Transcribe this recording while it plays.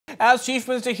As Chief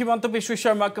Minister Himanta Biswa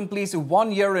Sarma completes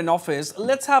 1 year in office,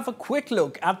 let's have a quick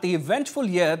look at the eventful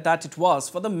year that it was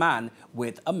for the man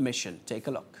with a mission. Take a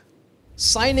look.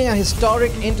 Signing a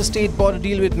historic interstate border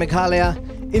deal with Meghalaya,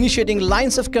 initiating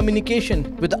lines of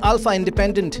communication with the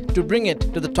ULFA-Independent to bring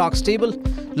it to the talks table,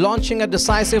 launching a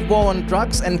decisive war on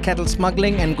drugs and cattle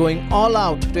smuggling, and going all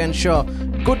out to ensure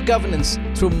good governance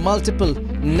through multiple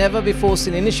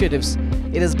never-before-seen initiatives.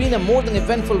 It has been a more than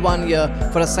eventful 1 year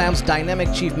for Assam's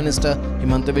dynamic Chief Minister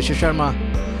Himanta Biswa Sarma.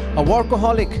 A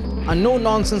workaholic, a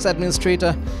no-nonsense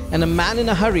administrator, and a man in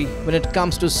a hurry when it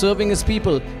comes to serving his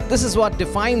people. This is what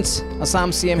defines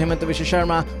Assam CM Himanta Biswa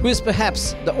Sarma, who is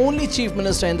perhaps the only Chief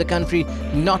Minister in the country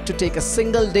not to take a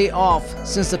single day off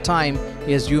since the time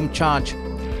he assumed charge.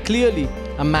 Clearly,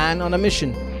 a man on a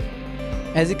mission.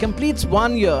 As he completes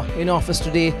 1 year in office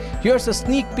today, here's a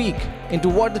sneak peek into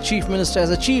what the Chief Minister has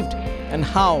achieved and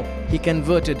how he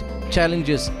converted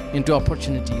challenges into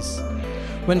opportunities.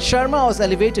 When Sarma was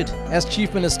elevated as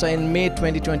Chief Minister in May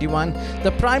 2021,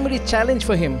 the primary challenge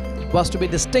for him was to be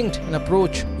distinct in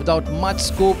approach without much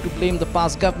scope to blame the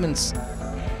past governments.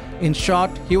 In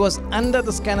short, he was under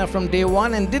the scanner from day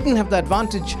one and didn't have the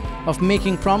advantage of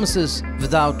making promises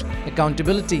without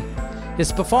accountability.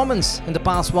 His performance in the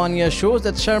past 1 year shows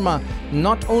that Sarma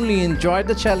not only enjoyed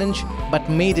the challenge but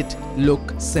made it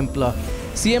look simpler.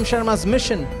 CM Sarma's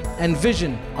mission and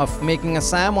vision of making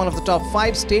Assam one of the top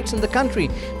 5 states in the country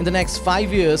in the next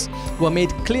 5 years were made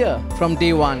clear from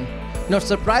day one. Not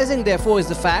surprising, therefore, is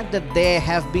the fact that there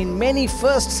have been many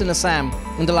firsts in Assam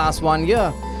in the last 1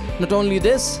 year. Not only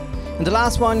this, in the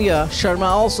last 1 year, Sarma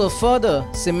also further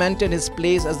cemented his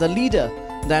place as the leader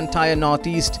the entire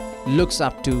Northeast looks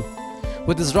up to.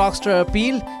 With his rockstar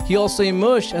appeal, he also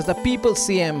emerged as the people's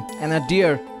CM and a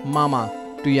dear mama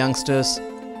to youngsters.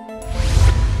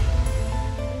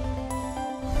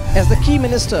 As the key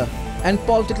minister and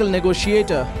political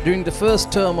negotiator during the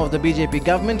first term of the BJP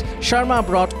government, Sarma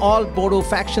brought all Bodo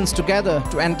factions together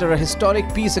to enter a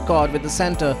historic peace accord with the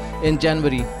centre in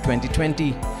January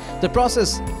 2020. The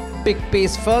process picked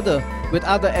pace further with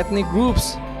other ethnic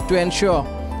groups to ensure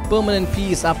permanent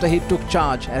peace after he took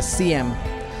charge as CM.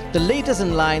 The latest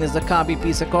in line is the Kabi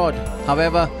Peace Accord.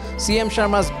 However, CM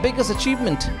Sarma's biggest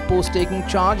achievement post-taking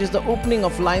charge is the opening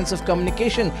of lines of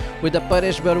communication with the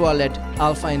Paresh Barua-led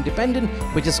ULFA-Independent,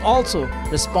 which has also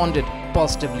responded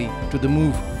positively to the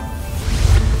move.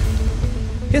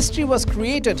 History was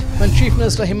created when Chief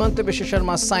Minister Himanta Biswa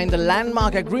Sarma signed a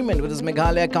landmark agreement with his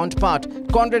Meghalaya counterpart,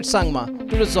 Conrad Sangma,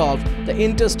 to resolve the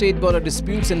interstate border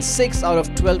disputes in 6 out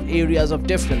of 12 areas of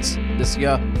difference this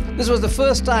year. This was the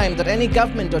first time that any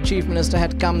government or Chief Minister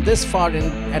had come this far in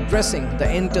addressing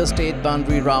the interstate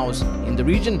boundary rows in the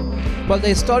region. While the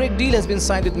historic deal has been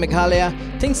signed with Meghalaya,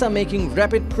 things are making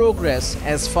rapid progress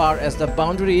as far as the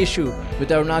boundary issue with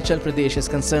Arunachal Pradesh is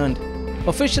concerned.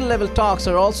 Official level talks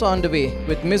are also underway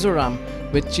with Mizoram,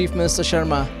 with Chief Minister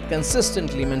Sarma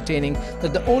consistently maintaining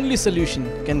that the only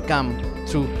solution can come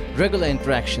through regular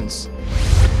interactions.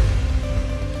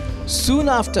 Soon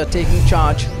after taking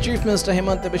charge, Chief Minister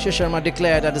Himanta Biswa Sarma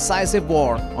declared a decisive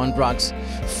war on drugs.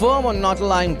 Firm on not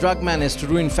allowing drug menace to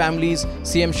ruin families,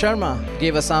 CM Sarma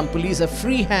gave Assam police a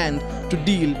free hand to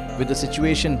deal with the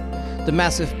situation. The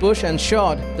massive push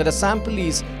ensured that Assam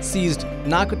police seized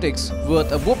narcotics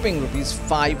worth a whopping Rs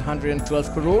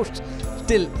 512 crores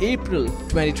till April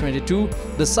 2022,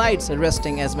 besides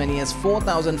arresting as many as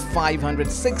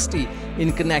 4,560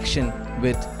 in connection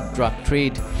with drug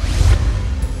trade.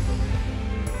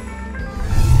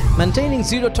 Maintaining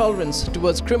zero tolerance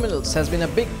towards criminals has been a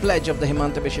big pledge of the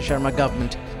Himanta Biswa Sarma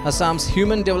government. Assam's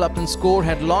human development score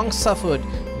had long suffered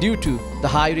due to the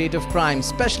high rate of crime,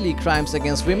 especially crimes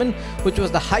against women, which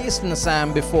was the highest in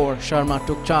Assam before Sarma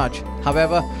took charge.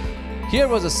 However, here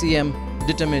was a CM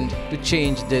determined to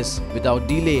change this without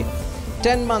delay.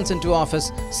 10 months into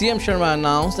office, CM Sarma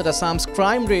announced that Assam's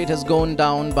crime rate has gone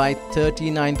down by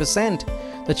 39%.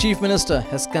 The Chief Minister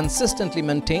has consistently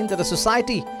maintained that a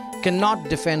society cannot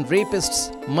defend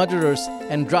rapists, murderers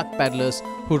and drug peddlers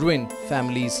who ruin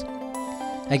families.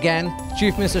 Again,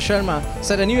 Chief Minister Sarma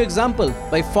set a new example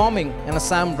by forming an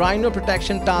Assam Rhino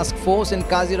Protection Task Force in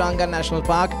Kaziranga National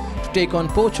Park to take on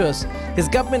poachers. His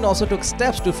government also took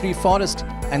steps to free forest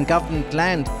and government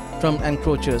land from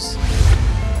encroachers.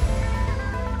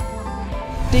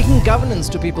 Taking governance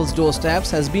to people's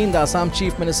doorsteps has been the Assam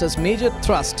Chief Minister's major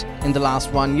thrust in the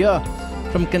last 1 year.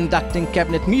 From conducting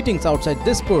cabinet meetings outside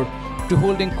Dispur to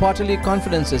holding quarterly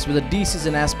conferences with the DCs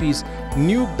and SPs,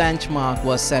 new benchmark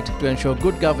was set to ensure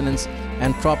good governance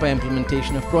and proper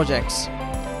implementation of projects.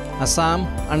 Assam,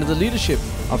 under the leadership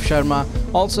of Sarma,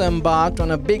 also embarked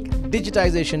on a big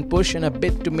digitization push in a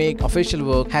bid to make official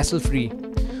work hassle-free.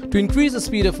 To increase the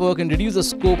speed of work and reduce the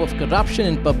scope of corruption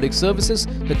in public services,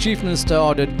 the Chief Minister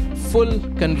ordered full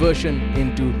conversion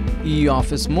into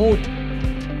e-office mode.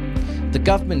 The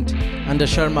government under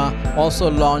Sharma also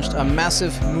launched a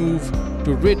massive move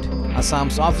to rid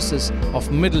Assam's offices of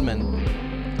middlemen.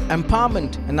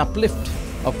 Empowerment and uplift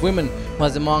of women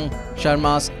was among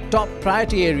Sharma's top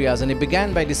priority areas, and he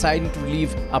began by deciding to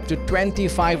relieve up to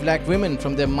 25 lakh women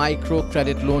from their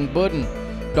micro-credit loan burden.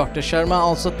 Dr. Sharma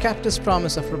also kept his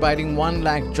promise of providing 1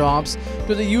 lakh jobs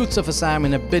to the youths of Assam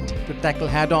in a bid to tackle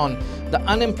head-on the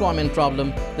unemployment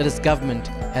problem that his government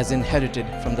has inherited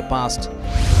from the past.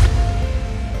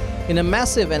 In a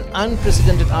massive and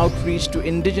unprecedented outreach to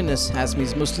indigenous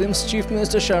Assamese Muslims, Chief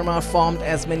Minister Sharma formed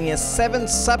as many as 7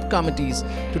 sub-committees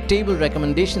to table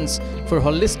recommendations for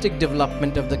holistic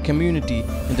development of the community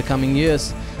in the coming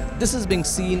years. This is being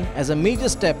seen as a major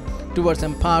step towards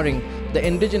empowering the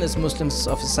indigenous Muslims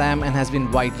of Assam and has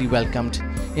been widely welcomed.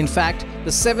 In fact,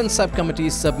 the 7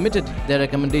 sub-committees submitted their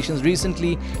recommendations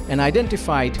recently and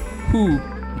identified who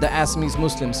the Assamese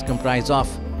Muslims comprise of.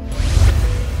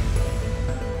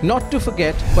 Not to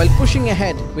forget, while pushing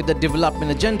ahead with the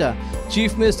development agenda,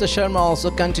 Chief Minister Sharma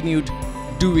also continued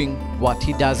doing what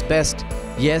he does best.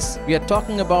 Yes, we are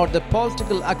talking about the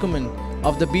political acumen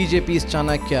of the BJP's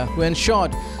Chanakya, who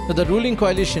ensured that the ruling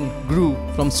coalition grew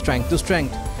from strength to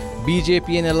strength.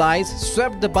 BJP and allies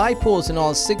swept the by-polls in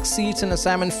all 6 seats in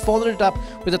Assam and followed it up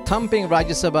with a thumping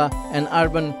Rajya Sabha and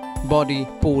urban body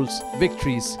polls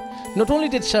victories. Not only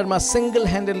did Sharma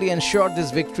single-handedly ensure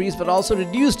these victories, but also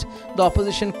reduced the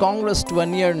opposition Congress to a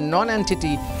near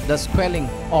non-entity, thus quelling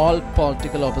all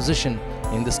political opposition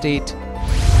in the state.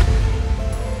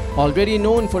 Already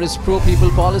known for his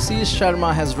pro-people policies,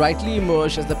 Sharma has rightly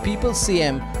emerged as the people's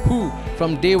CM who,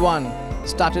 from day one,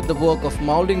 started the work of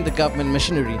molding the government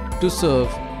machinery to serve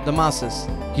the masses.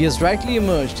 He has rightly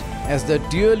emerged as the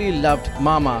dearly loved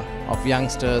mama of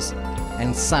youngsters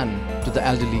and son to the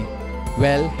elderly.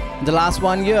 Well, in the last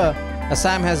 1 year,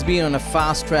 Assam has been on a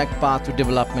fast-track path to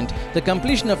development. The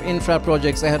completion of infra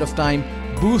projects ahead of time,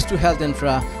 boost to health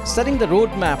infra, setting the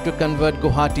roadmap to convert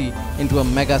Guwahati into a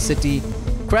mega city,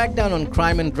 crackdown on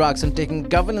crime and drugs, and taking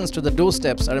governance to the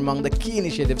doorsteps are among the key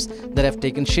initiatives that have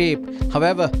taken shape.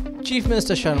 However, Chief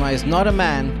Minister Sharma is not a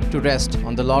man to rest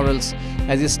on the laurels.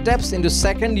 As he steps into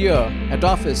 2nd year at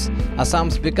office,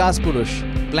 Assam's Vikas Purush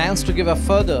plans to give a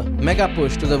further mega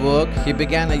push to the work he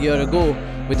began a year ago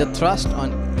with a thrust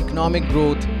on economic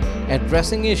growth,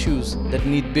 addressing issues that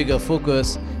need bigger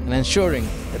focus, and ensuring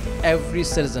that every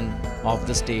citizen of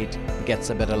the state gets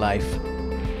a better life.